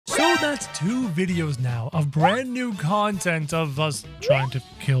that's 2 videos now of brand new content of us trying to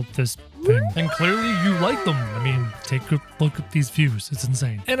kill this thing. And clearly you like them. I mean, take a look at these views. It's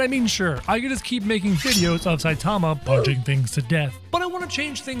insane. And I mean, sure, I could just keep making videos of Saitama punching things to death. But I want to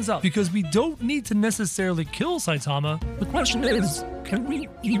change things up because we don't need to necessarily kill Saitama. The question is, can we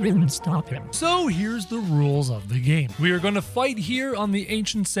even stop him? So here's the rules of the game. We are going to fight here on the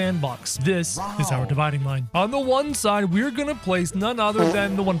ancient sandbox. This is our dividing line. On the one side, we're going to place none other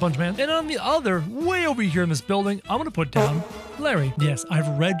than the One Punch Man. And on the other, way over here in this building, I'm going to put down Larry. Yes, I've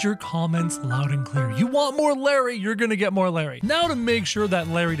read your comments loud and clear. You want more Larry, you're gonna get more Larry. Now to make sure that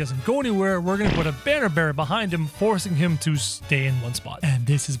Larry doesn't go anywhere, we're gonna put a banner bearer behind him, forcing him to stay in one spot. And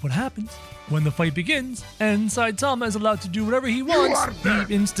this is what happens when the fight begins and Saitama is allowed to do whatever he wants.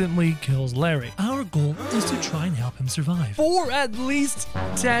 He instantly kills Larry. Our goal is to try and help him survive for at least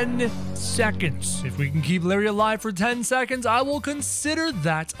 10 seconds. If we can keep Larry alive for 10 seconds, I will consider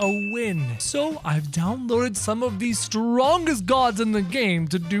that a win. So I've downloaded some of the strongest gods in the game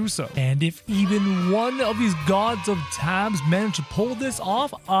to do so. And if even one of these gods of tabs manage to pull this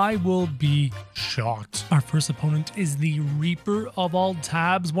off, I will be shocked. Our first opponent is the Reaper of all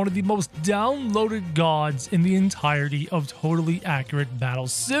tabs, one of the most downloaded gods in the entirety of Totally Accurate Battle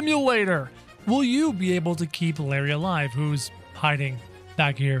Simulator. Will you be able to keep Larry alive, who's hiding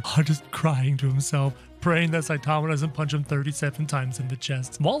back here, just crying to himself, praying that Saitama doesn't punch him 37 times in the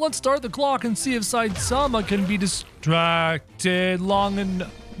chest? Well, let's start the clock and see if Saitama can be distracted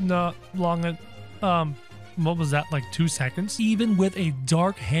what was that, like 2 seconds? Even with a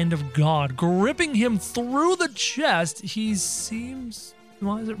dark hand of God gripping him through the chest, he seems...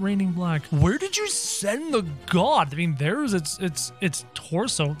 Why is it raining black? Where did you send the god? I mean, there's its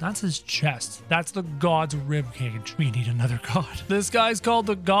torso. That's his chest. That's the god's rib cage. We need another god. This guy's called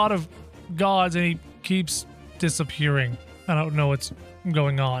the god of gods and he keeps disappearing. I don't know what's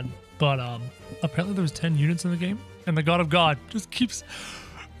going on, but apparently there was 10 units in the game and the god of god just keeps...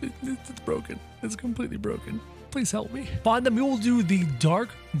 It's broken. It's completely broken. Please help me. Find them. We will do the Dark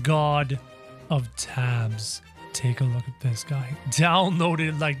God of Tabs. Take a look at this guy.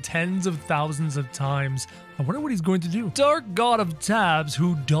 Downloaded like tens of thousands of times. I wonder what he's going to do. Dark God of Tabs,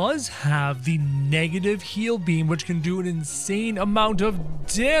 who does have the negative heal beam, which can do an insane amount of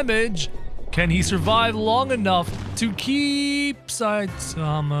damage. Can he survive long enough to keep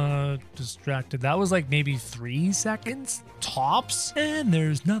Saitama distracted? That was like maybe 3 seconds tops. And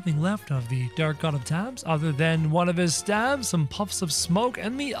there's nothing left of the Dark God of Tabs other than one of his stabs, some puffs of smoke,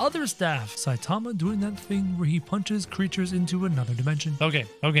 and the other staff. Saitama doing that thing where he punches creatures into another dimension. Okay.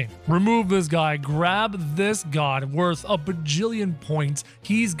 Remove this guy. Grab this god worth a bajillion points.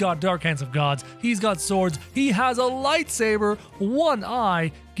 He's got Dark Hands of Gods. He's got swords. He has a lightsaber, one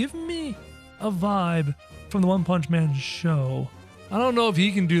eye. Give me a vibe from the One Punch Man show. I don't know if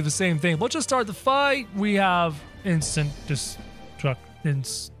he can do the same thing. Let's just start the fight. We have instant destruction.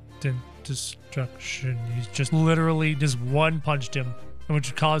 He's just literally just one punched him,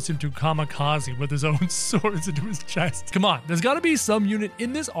 which caused him to kamikaze with his own swords into his chest. Come on, there's got to be some unit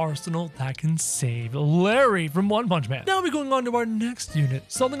in this arsenal that can save Larry from One Punch Man. Now we're going on to our next unit.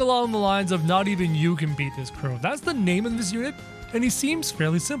 Something along the lines of not even you can beat this crow. That's the name of this unit, and he seems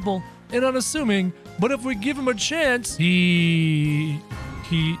fairly simple and unassuming, but if we give him a chance,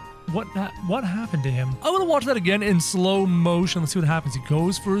 what happened to him? I want to watch that again in slow motion. Let's see what happens. He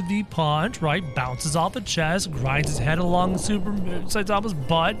goes for the punch, right? Bounces off the chest, grinds his head along Saitama's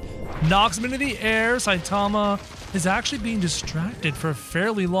butt, knocks him into the air. Saitama is actually being distracted for a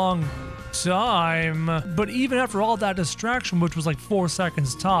fairly long time, but even after all that distraction, which was like 4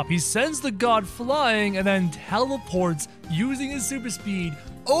 seconds top, he sends the god flying and then teleports using his super speed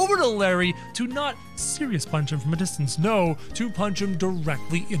over to Larry to not serious punch him from a distance, no, to punch him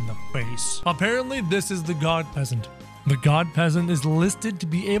directly in the face. Apparently this is the god peasant. The god peasant is listed to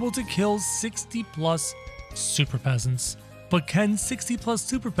be able to kill 60 plus super peasants, but can 60 plus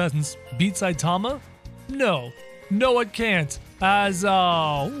super peasants beat Saitama? No, it can't. As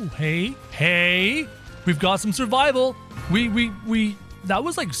hey, we've got some survival. That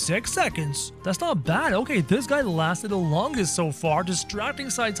was like 6 seconds. That's not bad. Okay, this guy lasted the longest so far, distracting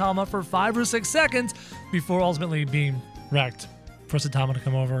Saitama for 5 or 6 seconds before ultimately being wrecked. For Saitama to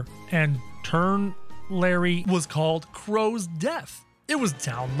come over and turn Larry was called Crow's Death. It was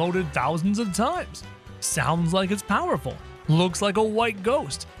downloaded thousands of times. Sounds like it's powerful. Looks like a white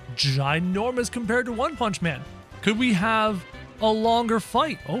ghost. Ginormous compared to One Punch Man. Could we have a longer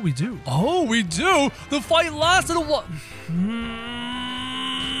fight? Oh, we do. The fight lasted a while.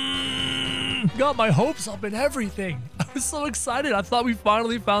 Got my hopes up and everything. was so excited. I thought we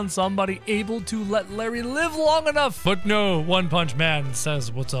finally found somebody able to let Larry live long enough. But no, One Punch Man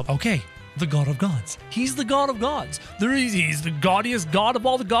says, what's up? Okay, the God of Gods. He's the God of Gods. He's the gaudiest God of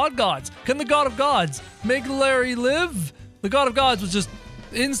all the gods. Can the God of Gods make Larry live? The God of Gods was just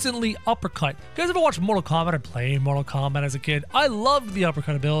instantly uppercut. You guys ever watch Mortal Kombat? I played Mortal Kombat as a kid. I loved the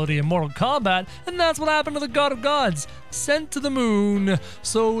uppercut ability in Mortal Kombat, and that's what happened to the God of Gods. Sent to the moon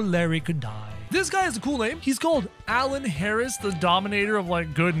so Larry could die. This guy has a cool name. He's called Alan Harris, the dominator of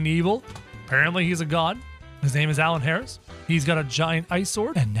like good and evil. Apparently he's a god. His name is Alan Harris. He's got a giant ice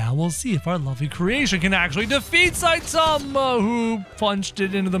sword. And now we'll see if our lovely creation can actually defeat Saitama, who punched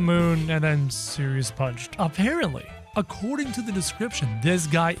it into the moon and then serious punched. Apparently, according to the description, this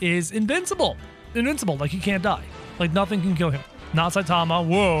guy is invincible. Invincible, like he can't die. Like nothing can kill him. Not Saitama.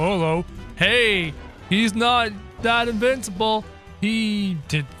 Whoa, hello. Hey, he's not that invincible. He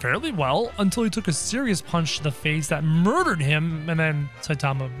did fairly well until he took a serious punch to the face that murdered him, and then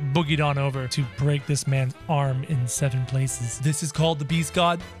Saitama boogied on over to break this man's arm in 7 places. This is called the Beast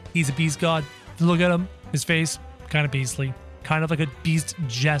God. He's a Beast God. Look at him. His face, kind of beastly. Kind of like a beast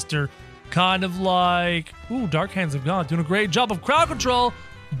jester. Kind of like, ooh, Dark Hands of God, doing a great job of crowd control,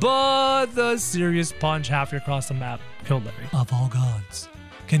 but the serious punch halfway across the map killed Larry. Of all gods,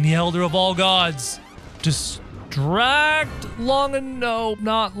 can the elder of all gods distract long enough?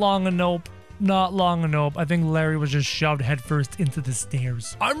 Not long enough. Not long enough. I think Larry was just shoved headfirst into the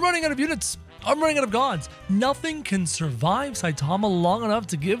stairs. I'm running out of units. I'm running out of gods. Nothing can survive Saitama long enough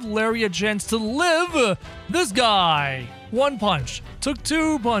to give Larry a chance to live. This guy, 1 punch, took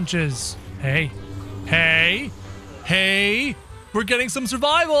 2 punches. Hey, we're getting some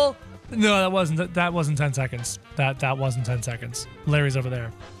survival. No, that wasn't 10 seconds. That wasn't 10 seconds. Larry's over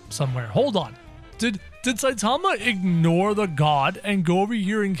there somewhere. Hold on. Did Saitama ignore the god and go over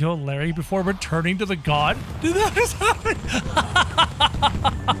here and kill Larry before returning to the god? Did that just happen?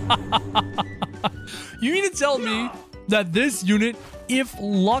 You mean to tell me that this unit, if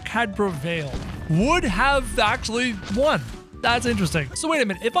luck had prevailed, would have actually won? That's interesting. So wait a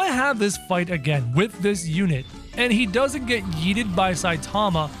minute, if I have this fight again with this unit and he doesn't get yeeted by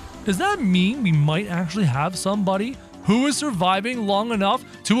Saitama, does that mean we might actually have somebody who is surviving long enough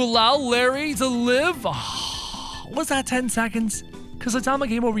to allow Larry to live? Was that 10 seconds? Because Saitama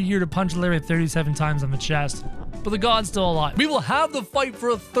came over here to punch Larry 37 times on the chest, but the god's still alive. We will have the fight for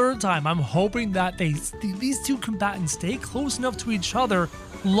a 3rd time. I'm hoping that these 2 combatants stay close enough to each other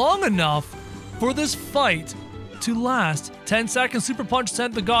long enough for this fight to last. 10 seconds, super punch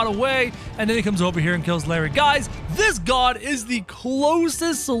sent the god away, and then he comes over here and kills Larry. Guys, this god is the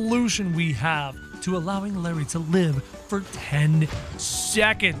closest solution we have to allowing Larry to live for 10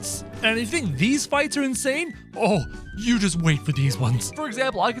 seconds. And you think these fights are insane? Oh, you just wait for these ones. For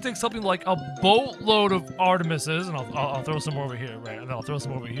example, I could take something like a boatload of Artemises, and I'll throw some over here, right? And then I'll throw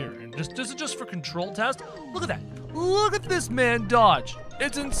some over here. And just for control test, look at that. Look at this man dodge.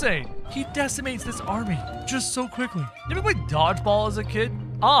 It's insane. He decimates this army just so quickly. You ever play dodgeball as a kid?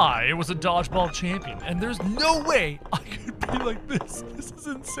 I was a dodgeball champion, and there's no way I could be like this. This is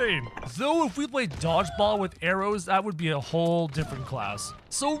insane. Though if we played dodgeball with arrows, that would be a whole different class.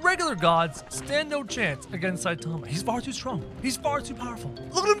 So regular gods stand no chance against Saitama. He's far too strong. He's far too powerful.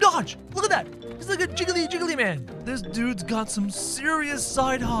 Look at him dodge. Look at that. He's like a jiggly man. This dude's got some serious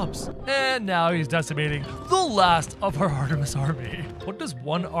side hops. And now he's decimating the last of our Artemis army. What does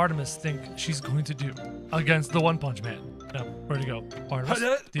one Artemis think she's going to do against the One Punch Man? No, where'd he go? Artemis?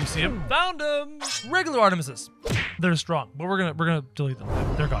 Do you see him? Found him! Regular Artemises. They're strong, but we're gonna delete them.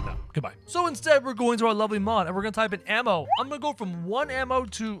 They're gone now. Goodbye. So instead, we're going to our lovely mod, and we're gonna type in ammo. I'm gonna go from 1 ammo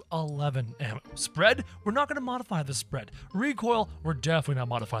to 11 ammo. Spread, we're not gonna modify the spread. Recoil, we're definitely not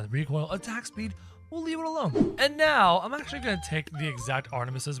modifying the recoil. Attack speed, we'll leave it alone. And now, I'm actually gonna take the exact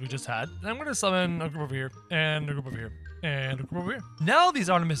Artemises we just had, and I'm gonna summon a group over here, and a group over here, and a group over here. Now these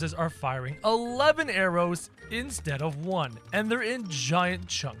Artemises are firing 11 arrows instead of 1, and they're in giant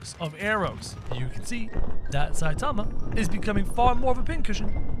chunks of arrows. You can see that Saitama is becoming far more of a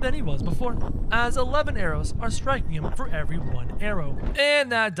pincushion than he was before, as 11 arrows are striking him for every 1 arrow.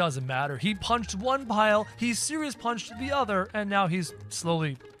 And that doesn't matter. He punched 1 pile, he serious punched the other, and now he's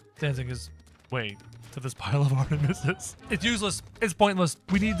slowly dancing his way to this pile of Artemises. It's useless. It's pointless.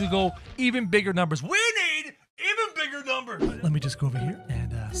 We need to go even bigger numbers. We need even bigger numbers. Let me just go over here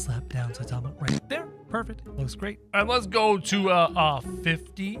and slap down Saitama right there. Perfect. Looks great. And let's go to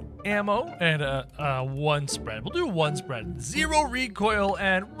 50 ammo and 1 spread. We'll do 1 spread. 0 recoil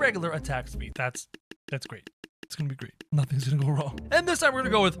and regular attack speed. That's great. It's gonna be great. Nothing's gonna go wrong. And this time we're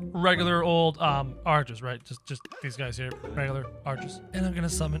gonna go with regular old archers, right? Just these guys here, regular archers. And I'm gonna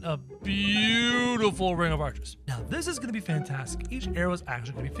summon a beautiful ring of archers. Now this is gonna be fantastic. Each arrow is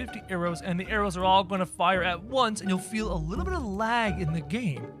actually gonna be 50 arrows, and the arrows are all gonna fire at once, and you'll feel a little bit of lag in the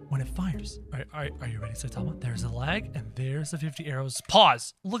game when it fires. All right, are you ready, Saitama? There's a lag, and there's the 50 arrows.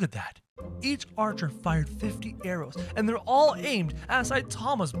 Pause. Look at that. Each archer fired 50 arrows, and they're all aimed at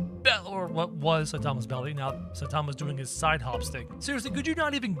Saitama's belly, or what was Saitama's belly. Now Saitama's doing his side hops thing. Seriously, could you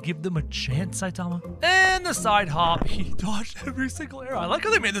not even give them a chance, Saitama? And the side hop, he dodged every single arrow. I like how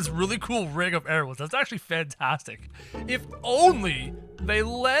they made this really cool ring of arrows. That's actually fantastic. If only they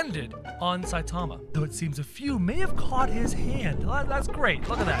landed on Saitama. Though it seems a few may have caught his hand. That's great.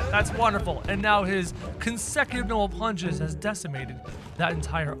 Look at that. That's wonderful. And now his consecutive normal punches has decimated that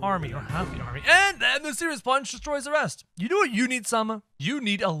entire army, or half the army. And then the serious punch destroys the rest. You know what you need, Sama? You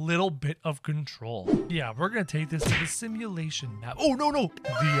need a little bit of control. Yeah, we're gonna take this to the simulation map. Oh, no. The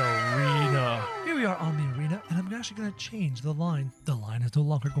arena. Here we are on the arena, and I'm actually gonna change the line. The line is no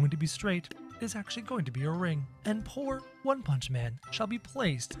longer going to be straight. Is actually going to be a ring, and poor One Punch Man shall be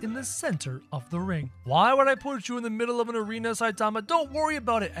placed in the center of the ring. Why would I put you in the middle of an arena, Saitama? Don't worry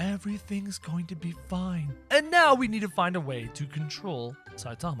about it. Everything's going to be fine. And now we need to find a way to control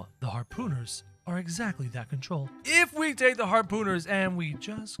Saitama. The harpooners are exactly that control. If we take the harpooners and we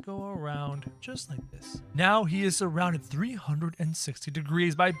just go around just like this. Now he is surrounded 360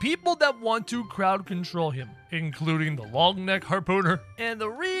 degrees by people that want to crowd control him, including the long neck harpooner and the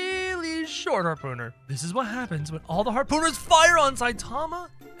really short harpooner. This is what happens when all the harpooners fire on Saitama,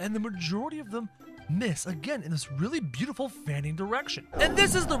 and the majority of them miss again in this really beautiful fanning direction. And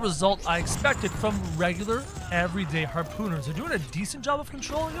this is the result I expected from regular everyday harpooners. They're doing a decent job of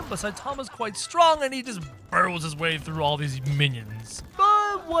controlling him, but Saitama's quite strong and he just burrows his way through all these minions.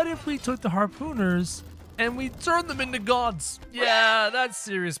 But what if we took the harpooners and we turn them into gods? Yeah, that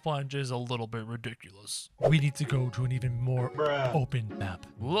serious punch is a little bit ridiculous. We need to go to an even more open map.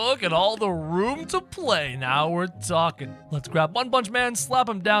 Look at all the room to play. Now we're talking. Let's grab One Punch Man, slap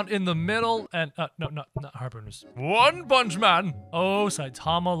him down in the middle, and no, not harpooners. One Punch Man. Oh,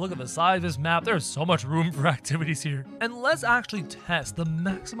 Saitama, look at the size of this map. There's so much room for activities here. And let's actually test the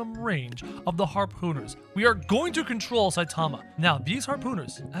maximum range of the harpooners. We are going to control Saitama. Now, these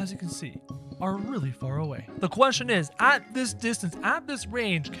harpooners, as you can see, are really far away. The question is, at this distance, at this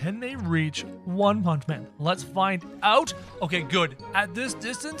range, can they reach One Punch Man? Let's find out. Okay, good. At this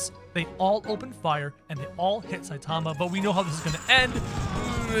distance, they all open fire and they all hit Saitama, but we know how this is going to end.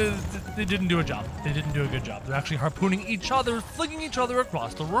 They didn't do a job. They didn't do a good job. They're actually harpooning each other, flinging each other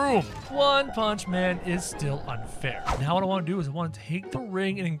across the room. One Punch Man is still unfair. Now what I want to do is I want to take the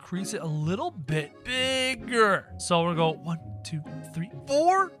ring and increase it a little bit bigger. So we're going to go 1, 2, 3,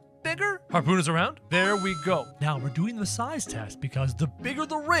 4. Bigger? Harpooners around? There we go. Now we're doing the size test because the bigger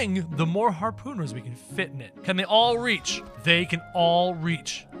the ring, the more harpooners we can fit in it. Can they all reach? They can all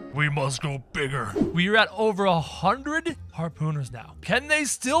reach. We must go bigger. We are at over 100 harpooners now. Can they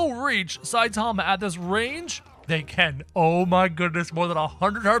still reach Saitama at this range? They can. Oh my goodness, more than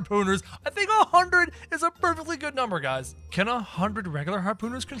 100 harpooners. I think 100 is a perfectly good number, guys. Can 100 regular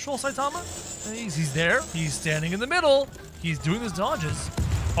harpooners control Saitama? He's there. He's standing in the middle. He's doing his dodges.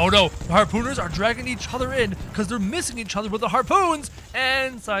 Oh no, the harpooners are dragging each other in because they're missing each other with the harpoons,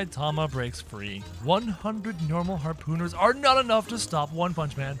 and Saitama breaks free. 100 normal harpooners are not enough to stop One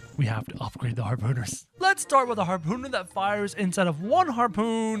Punch Man. We have to upgrade the harpooners. Let's start with a harpooner that fires instead of 1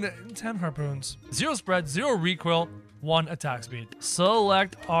 harpoon, 10 harpoons. 0 spread, 0 recoil, 1 attack speed.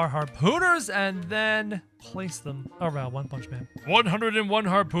 Select our harpooners and then place them around One Punch Man. 101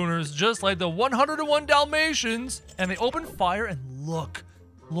 harpooners, just like the 101 Dalmatians, and they open fire and look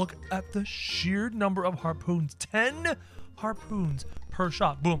at the sheer number of harpoons. 10 harpoons per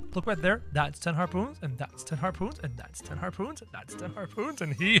shot. Boom. Look right there. That's 10 harpoons, and that's 10 harpoons, and that's 10 harpoons, and that's 10 harpoons,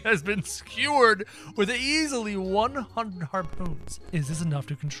 and he has been skewered with easily 100 harpoons. Is this enough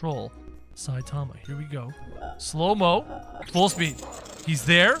to control Saitama? Here we go. Slow-mo. Full speed. He's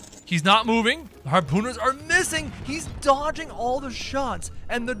there. He's not moving. The harpooners are missing. He's dodging all the shots,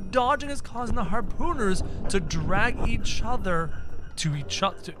 and the dodging is causing the harpooners to drag each other to each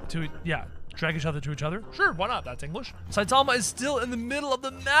other, drag each other to each other. Sure, why not? That's English. Saitama is still in the middle of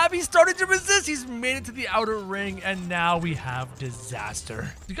the map. He's starting to resist. He's made it to the outer ring, and now we have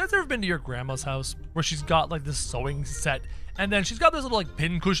disaster. You guys ever been to your grandma's house where she's got like this sewing set, and then she's got this little like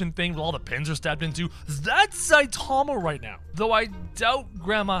pin cushion thing with all the pins are stepped into? That's Saitama right now. Though I doubt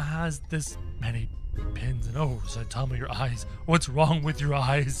grandma has this many pins. And oh, Saitama, your eyes. What's wrong with your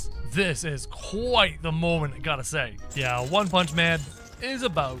eyes? This is quite the moment, I gotta say. Yeah, One Punch Man is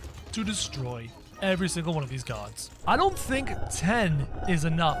about to destroy every single one of these gods. I don't think 10 is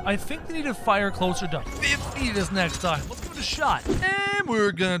enough. I think they need to fire closer to 50 this next time. Let's give it a shot. And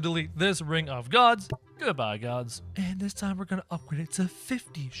we're gonna delete this ring of gods. Goodbye, gods. And this time we're gonna upgrade it to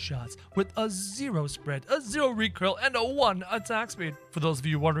 50 shots with a 0 spread, a 0 recoil, and a 1 attack speed. For those of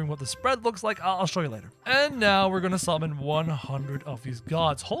you wondering what the spread looks like, I'll show you later. And now we're gonna summon 100 of these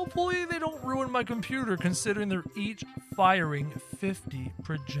gods. Hopefully they don't ruin my computer, considering they're each firing 50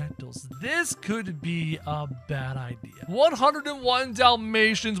 projectiles. This could be a bad idea. 101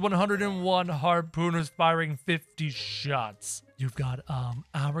 Dalmatians, 101 harpooners firing 50 shots. You've got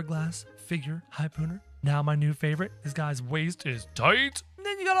Hourglass Figure Harpooner. Now my new favorite. This guy's waist is tight. And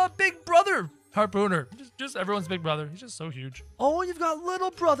then you got a big brother harpooner. Just everyone's big brother. He's just so huge. Oh, you've got little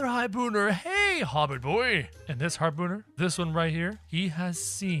brother harpooner. Hey, Hobbit boy. And this harpooner, this one right here, he has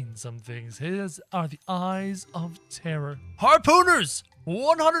seen some things. His are the eyes of terror. Harpooners!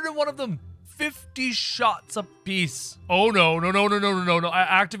 101 of them. 50 shots apiece. Oh no. I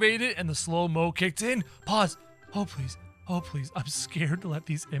activated it and the slow-mo kicked in. Pause. Oh, please. Oh, please. I'm scared to let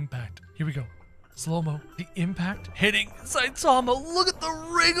these impact. Here we go. Slow-mo. The impact hitting Saitama. Look at the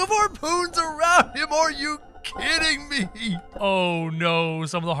ring of harpoons around him. Are you kidding me? Oh no,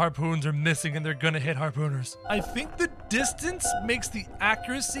 some of the harpoons are missing and they're gonna hit harpooners. I think the distance makes the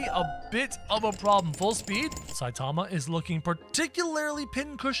accuracy a bit of a problem. Full speed, Saitama is looking particularly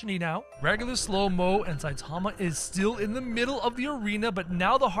pin-cushiony now. Regular slow-mo and Saitama is still in the middle of the arena, but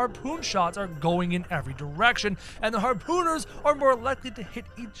now the harpoon shots are going in every direction and the harpooners are more likely to hit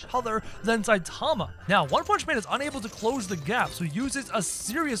each other than Saitama. Now, One Punch Man is unable to close the gap, so he uses a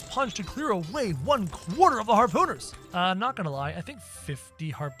serious punch to clear away 1/4 of the harpooners. Not gonna lie, I think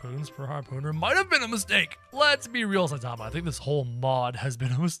 50 harpoons per harpooner might have been a mistake. Let's be real, Saitama. I think this whole mod has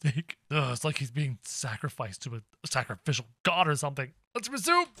been a mistake. Ugh, it's like he's being sacrificed to a sacrificial god or something. Let's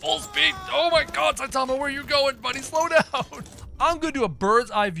resume full speed. Oh my god, Saitama, where are you going, buddy? Slow down. I'm gonna do a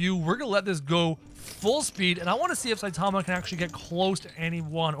bird's eye view. We're gonna let this go full speed, and I want to see if Saitama can actually get close to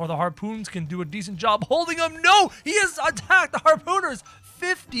anyone, or the harpoons can do a decent job holding him. No, he has attacked the harpooners.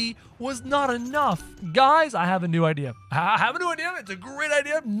 50 was not enough. Guys, I have a new idea. It's a great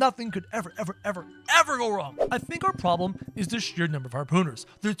idea. Nothing could ever go wrong. I think our problem is the sheer number of harpooners.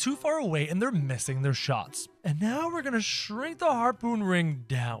 They're too far away and they're missing their shots. And now we're gonna shrink the harpoon ring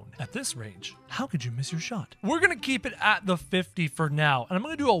down. At this range, how could you miss your shot? We're gonna keep it at the 50 for now, and I'm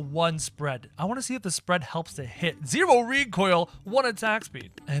gonna do a 1 spread. I wanna see if the spread helps to hit. 0 recoil, 1 attack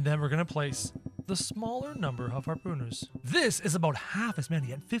speed. And then we're gonna place the smaller number of harpooners. This is about half as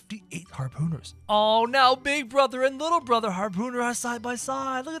many at 58 harpooners. Oh, now big brother and little brother harpooner are side by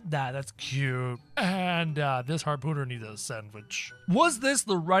side. Look at that, that's cute. And this harpooner needs a sandwich. Was this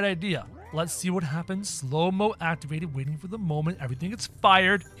the right idea? Let's see what happens. Slow-mo activated, waiting for the moment everything gets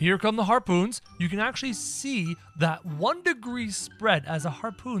fired. Here come the harpoons. You can actually see that 1 degree spread as the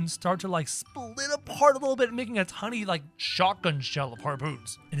harpoons start to like split apart a little bit, making a tiny like shotgun shell of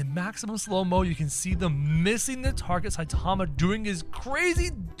harpoons. And in maximum slow-mo, you can see them missing the target. Saitama doing his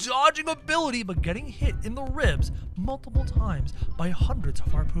crazy dodging ability, but getting hit in the ribs multiple times by hundreds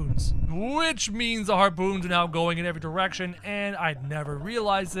of harpoons. Which means the harpoons are now going in every direction, and I'd never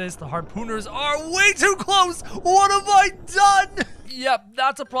realized this. The harpooners are way too close. What have I done? Yep,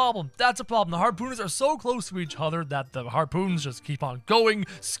 that's a problem. That's a problem. The harpooners are so close to each other that the harpoons just keep on going,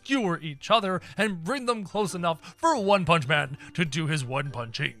 skewer each other, and bring them close enough for One Punch Man to do his one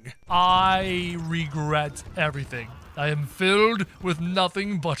punching. I regret everything. I am filled with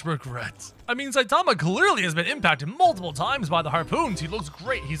nothing but regret. I mean, Saitama clearly has been impacted multiple times by the harpoons. He looks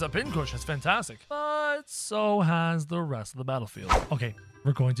great. He's a pincush. It's fantastic. But so has the rest of the battlefield. Okay,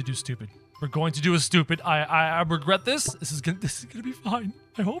 we're going to do stupid. We're going to do a stupid. I regret this. This is gonna be fine.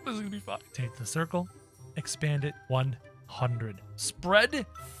 I hope this is gonna be fine. Take the circle, expand it 100. Spread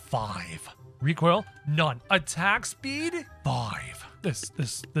 5. Recoil none. Attack speed 5. This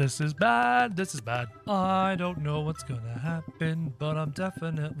is bad. This is bad. I don't know what's gonna happen, but I'm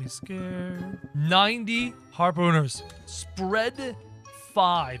definitely scared. 90 harpooners. Spread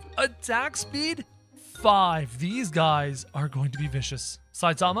 5. Attack speed 5. These guys are going to be vicious.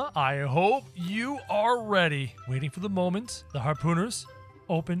 Saitama, I hope you are ready. Waiting for the moment. The harpooners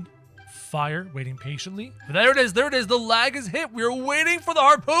open fire, waiting patiently. There it is. There it is. The lag is hit. We're waiting for the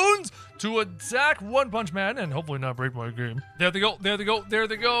harpoons to attack One Punch Man and hopefully not break my game. There they go. There they go. There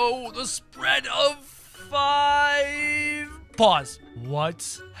they go. The spread of 5. Pause.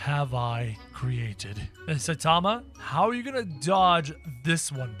 What have I created? Saitama, how are you gonna dodge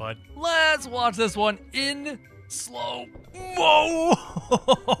this one, bud? Let's watch this one in Slow. Whoa!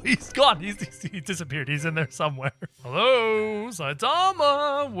 He's gone. He disappeared. He's in there somewhere. Hello,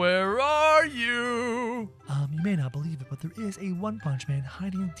 Saitama. Where are you? You may not believe it, but there is a One Punch Man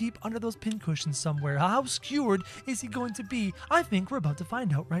hiding deep under those pincushions somewhere. How skewered is he going to be? I think we're about to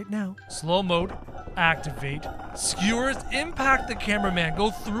find out right now. Slow mode. Activate. Skewers impact the cameraman.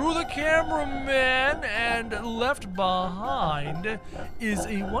 Go through the cameraman, and left behind is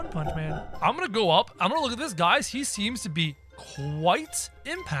a One Punch Man. I'm gonna go up. I'm gonna look at this, guys. He seems to be quite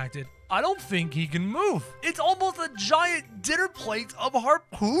impacted. I don't think he can move. It's almost a giant dinner plate of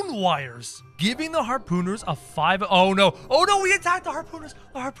harpoon wires, giving the harpooners a 5. Oh no, we attacked the harpooners.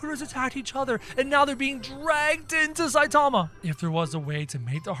 The harpooners attacked each other, and now they're being dragged into Saitama. If there was a way to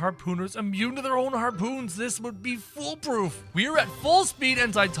make the harpooners immune to their own harpoons, this would be foolproof. We are at full speed,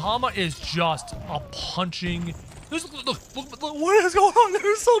 and Saitama is just a punching. Look, what is going on?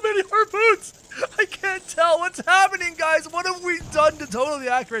 There's so many harpoons. I can't tell what's happening, guys. What have we done to Totally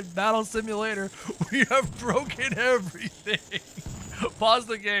Accurate Battle Simulator? We have broken everything. Pause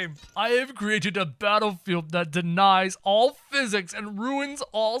the game. I have created a battlefield that denies all physics and ruins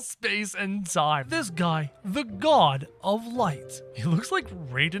all space and time. This guy, the god of light. He looks like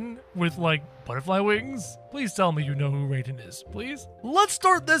Raiden with like butterfly wings. Please tell me you know who Raiden is, please. Let's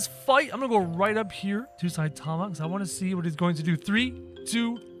start this fight. I'm gonna go right up here to Saitama because I want to see what he's going to do. 3,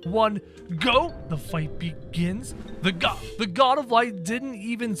 2, 1, go! The fight begins. The god of light didn't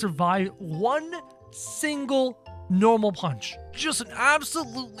even survive one single normal punch. Just an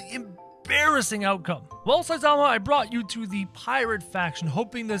absolutely embarrassing outcome. Well, Saitama, I brought you to the pirate faction,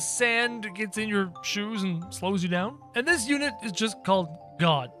 hoping the sand gets in your shoes and slows you down. And this unit is just called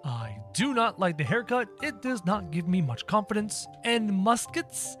God. I do not like the haircut. It does not give me much confidence. And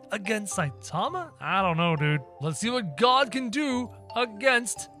muskets against Saitama? I don't know, dude. Let's see what God can do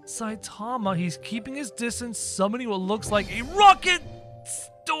against Saitama. He's keeping his distance, summoning what looks like a rocket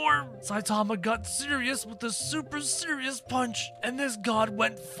storm. Saitama got serious with a super serious punch, and this god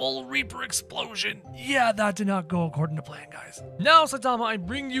went full Reaper explosion. Yeah, that did not go according to plan, guys. Now, Saitama, I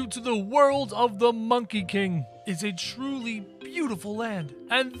bring you to the world of the Monkey King. It's a truly beautiful land.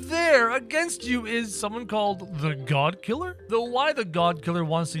 And there against you is someone called the God Killer. Though why the God Killer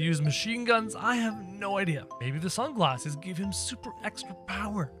wants to use machine guns, I have no idea. Maybe the sunglasses give him super extra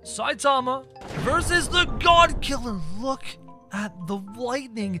power. Saitama versus the God Killer. Look at the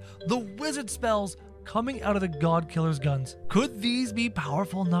lightning, the wizard spells coming out of the God Killer's guns. Could these be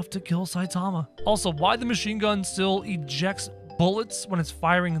powerful enough to kill Saitama? Also, why the machine gun still ejects bullets when it's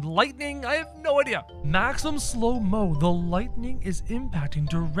firing lightning, I have no idea. Maximum slow-mo, the lightning is impacting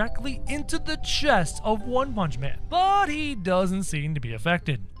directly into the chest of One Punch Man, but he doesn't seem to be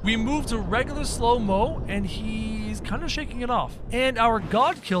affected. We move to regular slow-mo, and he's kind of shaking it off. And our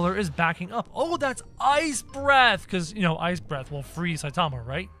God Killer is backing up. Oh, that's Ice Breath, because, you know, Ice Breath will freeze Saitama,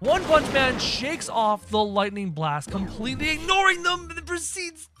 right? One Punch Man shakes off the lightning blast, completely ignoring them, and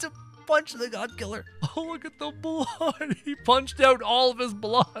proceeds to punch the God Killer. Oh, look at the blood. He punched out all of his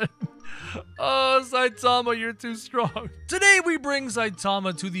blood. Oh, Saitama, you're too strong. Today we bring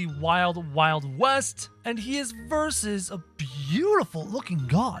Saitama to the Wild Wild West, and he is versus a beautiful looking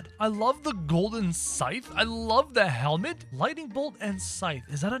god. I love the golden scythe. I love the helmet, lightning bolt, and scythe.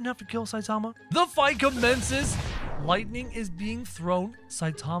 Is that enough to kill Saitama? The fight commences. Lightning is being thrown.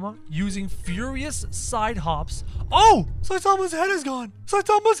 Saitama using furious side hops. Oh, Saitama's head is gone.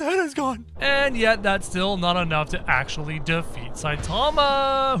 Saitama's head is gone. And yet that's still not enough to actually defeat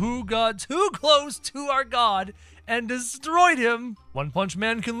Saitama, who got too close to our god and destroyed him. One Punch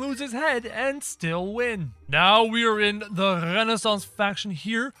Man can lose his head and still win. Now we are in the Renaissance faction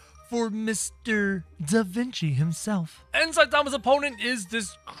here for Mr. Da Vinci himself. And Saitama's opponent is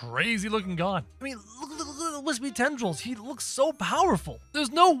this crazy looking god. I mean, look at the wispy tendrils. He looks so powerful.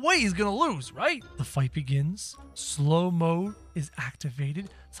 There's no way he's gonna lose, right? The fight begins. Slow mode is activated.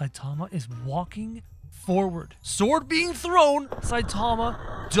 Saitama is walking forward. Sword being thrown.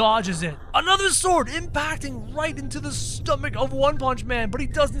 Saitama dodges it. Another sword impacting right into the stomach of One Punch Man, but he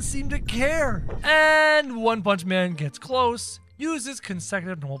doesn't seem to care. And One Punch Man gets close, uses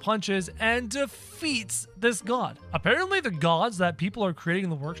consecutive normal punches, and defeats this god. Apparently the gods that people are creating in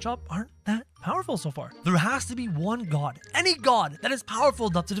the workshop aren't that powerful so far. There has to be one god, any god, that is powerful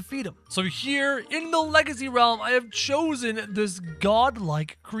enough to defeat him. So here in the Legacy realm, I have chosen this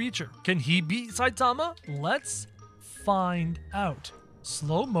godlike creature. Can he beat Saitama? Let's find out.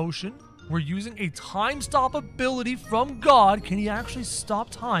 Slow motion. We're using a time stop ability from God. Can he actually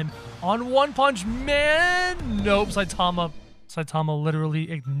stop time on One Punch Man? Nope, Saitama literally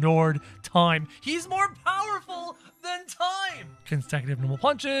ignored time. He's more powerful than time. Consecutive normal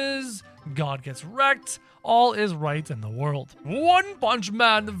punches. God gets wrecked. All is right in the world. One Punch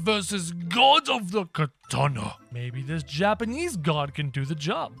Man versus God of the Katana. Maybe this Japanese god can do the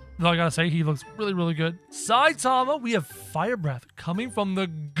job. I gotta say, he looks really, really good. Saitama, we have fire breath coming from the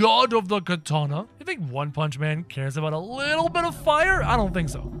god of the katana. You think One Punch Man cares about a little bit of fire? I don't think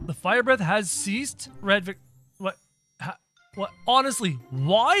so. The fire breath has ceased. What? Honestly,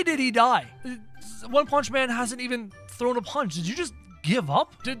 why did he die? One Punch Man hasn't even thrown a punch. Did you just give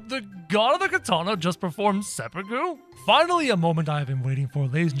up? Did the god of the katana just perform seppuku? Finally, a moment I have been waiting for.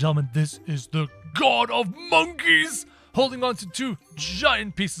 Ladies and gentlemen, this is the god of monkeys. Holding on to two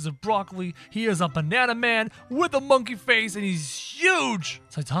giant pieces of broccoli. He is a banana man with a monkey face and he's huge.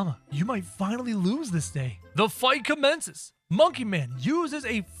 Saitama, you might finally lose this day. The fight commences. Monkey Man uses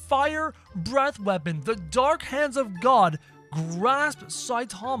a fire breath weapon. The dark hands of God grasp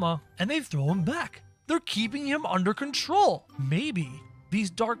Saitama and they throw him back. They're keeping him under control. Maybe these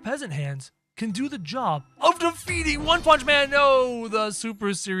dark peasant hands can do the job of defeating One Punch Man. No, the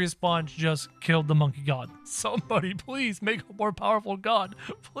super serious punch just killed the monkey god. Somebody please make a more powerful god,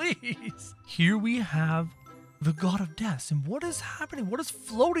 please. Here we have the god of death. And what is happening? What is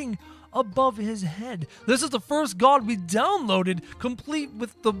floating above his head? This is the first god we downloaded, complete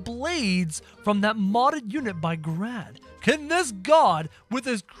with the blades from that modded unit by Grad. Can this god, with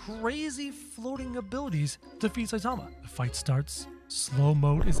his crazy floating abilities, defeat Saitama? The fight starts. Slow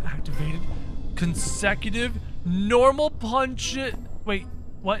mode is activated. Consecutive normal punch it. Wait,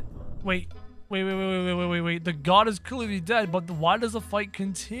 what? Wait. The god is clearly dead, but why does the fight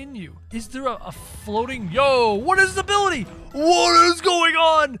continue? Is there a floating? Yo, what is this ability? What is going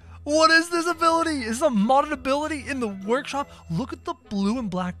on? What is this ability? Is this a modded ability in the workshop? Look at the blue and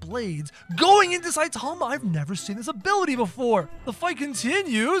black blades going into Saitama. I've never seen this ability before. The fight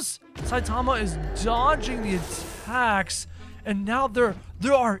continues. Saitama is dodging the attacks. And now there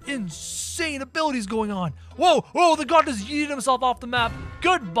are insane abilities going on. Whoa, the god just yeeted himself off the map.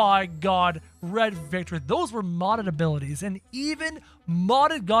 Goodbye, God. Red victory. Those were modded abilities, and even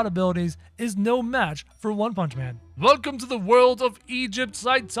modded god abilities is no match for One Punch Man. Welcome to the world of Egypt.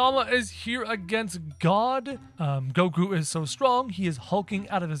 Saitama is here against God. Goku is so strong, he is hulking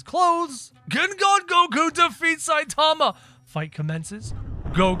out of his clothes. Can God Goku defeat Saitama? Fight commences.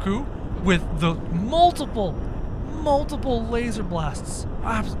 Goku with the multiple laser blasts.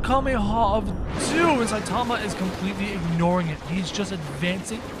 Kamehameha of doom, and Saitama is completely ignoring it. He's just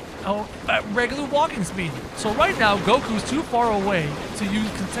advancing at regular walking speed. So right now, Goku's too far away to use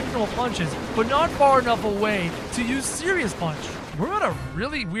consecutive punches, but not far enough away to use serious punch. We're at a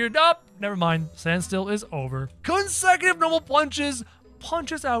really weird never mind. Standstill is over. Consecutive normal punches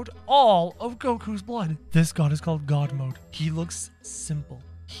punches out all of Goku's blood. This god is called God mode. He looks simple.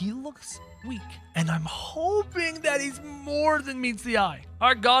 He looks weak. And I'm hoping that he's more than meets the eye. All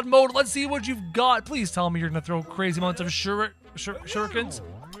right, God mode, let's see what you've got. Please tell me you're gonna throw crazy amounts of shurikens.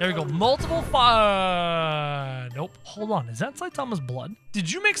 There we go. Multiple fire. Nope. Hold on. Is that Saitama's blood?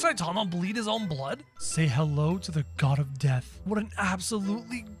 Did you make Saitama bleed his own blood? Say hello to the god of death. What an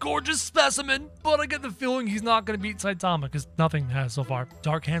absolutely gorgeous specimen. But I get the feeling he's not going to beat Saitama because nothing has so far.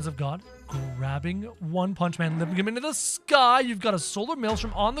 Dark hands of God grabbing One Punch Man, lifting him into the sky. You've got a solar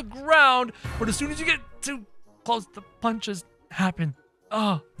maelstrom on the ground, but as soon as you get too close, the punches happen.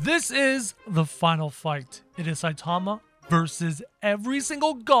 This is the final fight. It is Saitama versus every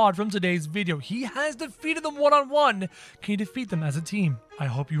single god from today's video. He has defeated them one-on-one. Can you defeat them as a team? I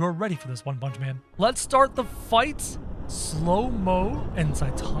hope you are ready for this, One Punch Man. Let's start the fight. Slow-mo, and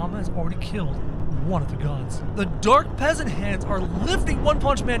Saitama has already killed one of the gods. The dark peasant hands are lifting One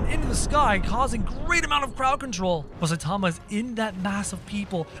Punch Man into the sky, causing great amount of crowd control. But Saitama is in that mass of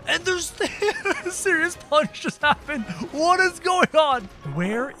people, and there's a serious punch just happened. What is going on?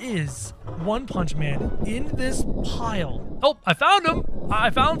 Where is One Punch Man in this pile? Oh, I found him. I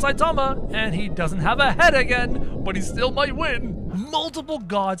found Saitama, and he doesn't have a head again, but he still might win. Multiple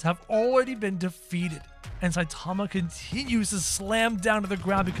gods have already been defeated, and Saitama continues to slam down to the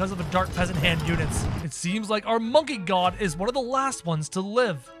ground because of the dark peasant hand units. It seems like our monkey god is one of the last ones to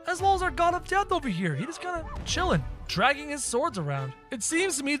live, as well as our god of death over here. He just kind of chilling, dragging his swords around. It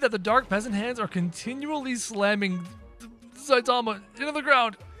seems to me that the dark peasant hands are continually slamming Saitama into the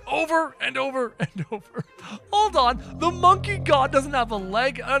ground over and over and over. Hold on, the monkey god doesn't have a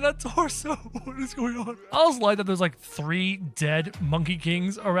leg and a torso. What is going on? I also like that there's like 3 dead monkey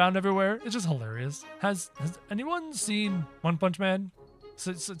kings around everywhere. It's just hilarious. Has anyone seen One Punch Man?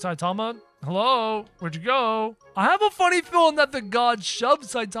 Saitama? Hello? Where'd you go? I have a funny feeling that the god shoved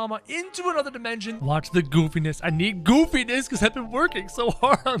Saitama into another dimension. Watch the goofiness. I need goofiness because I've been working so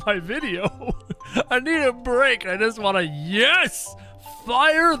hard on my video. I need a break. I just want to, yes!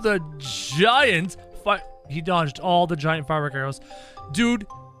 fire the giant he dodged all the giant firework arrows. Dude,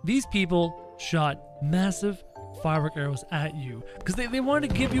 these people shot massive firework arrows at you because they wanted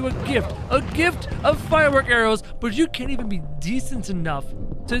to give you a gift of firework arrows, but you can't even be decent enough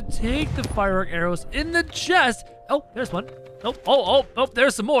to take the firework arrows in the chest. Oh, there's one. Oh,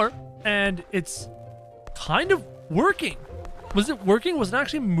 there's some more. And it's kind of working. Was it working? Was it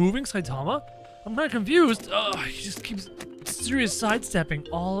actually moving Saitama? I'm kind of confused. He just keeps serious sidestepping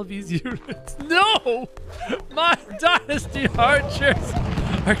all of these units. No! My dynasty archers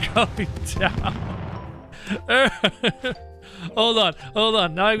are going down. Hold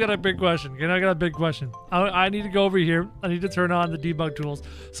on. Now I got a big question. I need to go over here. I need to turn on the debug tools.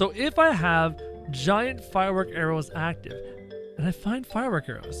 So if I have giant firework arrows active, and I find firework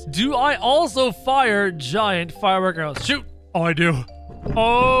arrows, do I also fire giant firework arrows? Shoot! Oh, I do.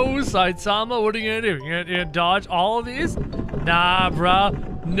 Oh, Saitama, what are you gonna do? You gonna dodge all of these? Nah, bruh.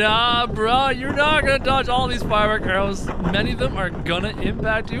 You're not gonna dodge all these firework arrows. Many of them are gonna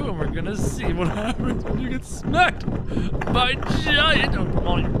impact you, and we're gonna see what happens when you get smacked by giant. Oh, come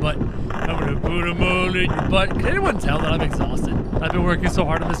on your butt. I'm gonna put them all in your butt. Can anyone tell that I'm exhausted? I've been working so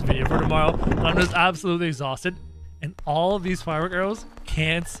hard on this video for tomorrow, and I'm just absolutely exhausted. And all of these firework arrows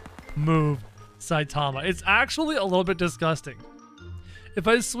can't move Saitama. It's actually a little bit disgusting. If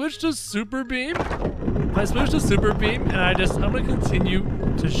I switch to super beam, and I'm gonna continue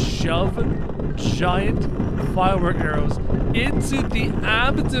to shove giant firework arrows into the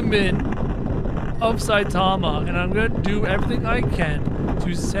abdomen of Saitama, and I'm gonna do everything I can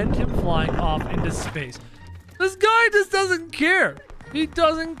to send him flying off into space. This guy just doesn't care. He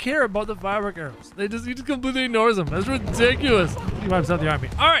doesn't care about the firework arrows. He just completely ignores them. That's ridiculous. He wipes out the army.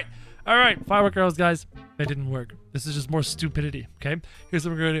 All right, firework arrows, guys. They didn't work. This is just more stupidity, okay? Here's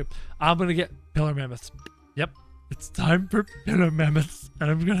what we're gonna do. I'm gonna get pillar mammoths. Yep, it's time for pillar mammoths. And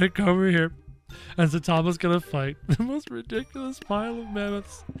I'm gonna come over here, and Saitama's gonna fight the most ridiculous pile of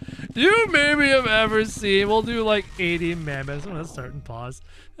mammoths you maybe have ever seen. We'll do like 80 mammoths. I'm gonna start and pause.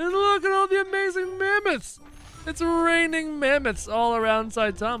 And look at all the amazing mammoths. It's raining mammoths all around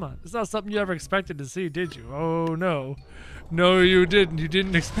Saitama. It's not something you ever expected to see, did you? Oh, no. No, you didn't. You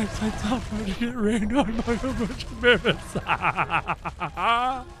didn't expect Saitama to get rained on by a bunch of mammoths.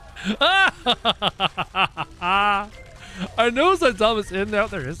 I know Saitama's in there.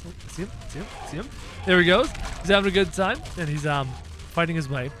 There he is. See him? There he goes. He's having a good time, and he's fighting his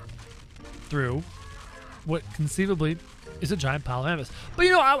way through what conceivably is a giant pile of mammoths. But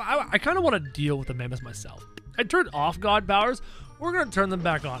you know, I kind of want to deal with the mammoths myself. I turned off God powers. We're gonna turn them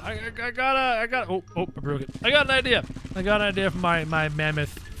back on. I got. Oh, I broke it. I got an idea. For my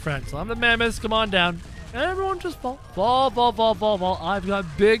mammoth friends. So I'm the mammoths. Come on down. Everyone just fall. I've got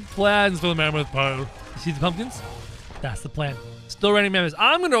big plans for the mammoth pile. You see the pumpkins? That's the plan. Still raining mammoths.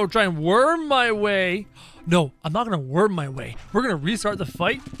 I'm gonna try and worm my way. No, I'm not gonna worm my way. We're gonna restart the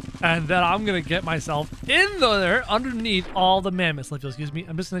fight, and then I'm gonna get myself in there underneath all the mammoths. Excuse me.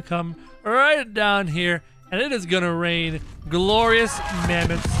 I'm just gonna come right down here, and it is gonna rain glorious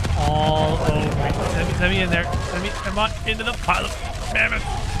mammoths all over me. Send me in there. Come on, into the pile of mammoths,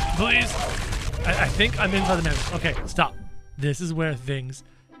 please. I think I'm inside the mammoths. Okay, stop. This is where things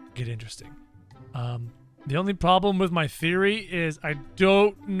get interesting. The only problem with my theory is I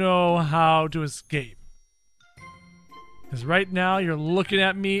don't know how to escape. Because right now you're looking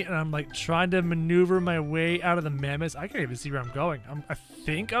at me and I'm like trying to maneuver my way out of the mammoths. I can't even see where I'm going. I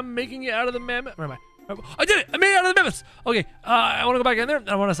think I'm making it out of the mammoth. Where am I? I did it! I made it out of the mammoths! Okay, I want to go back in there.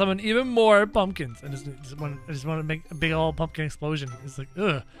 I want to summon even more pumpkins. I just want to make a big old pumpkin explosion. It's like,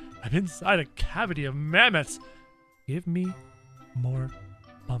 ugh, I'm inside a cavity of mammoths. Give me more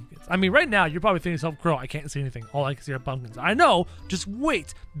pumpkins. I mean, right now, you're probably thinking to yourself, Crow, I can't see anything. All I can see are pumpkins. I know. Just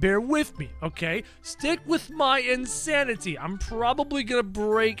wait. Bear with me, okay? Stick with my insanity. I'm probably going to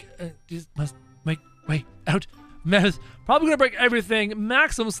break... just must make way out. Mess. Probably going to break everything.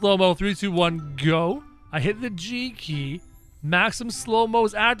 Maximum slow-mo. 3, 2, 1, go. I hit the G key. Maximum slow-mo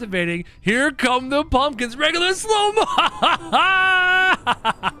is activating. Here come the pumpkins. Regular slow-mo.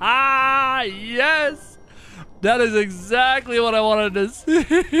 Yes. That is exactly what I wanted to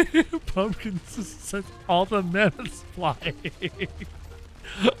see. Pumpkins sent all the mammoths flying.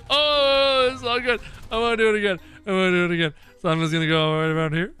 Oh, it's so good. I want to do it again. So I'm just going to go right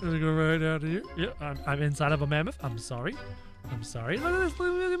around here. I'm going to go right down to here. Yeah, I'm inside of a mammoth. I'm sorry. Look at this.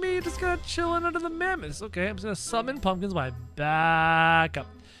 Look at me. Just kind of chilling under the mammoths. Okay, I'm just going to summon pumpkins while I back up.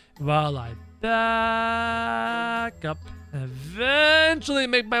 And eventually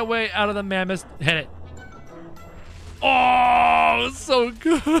make my way out of the mammoths. Hit it. Oh, so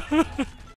good.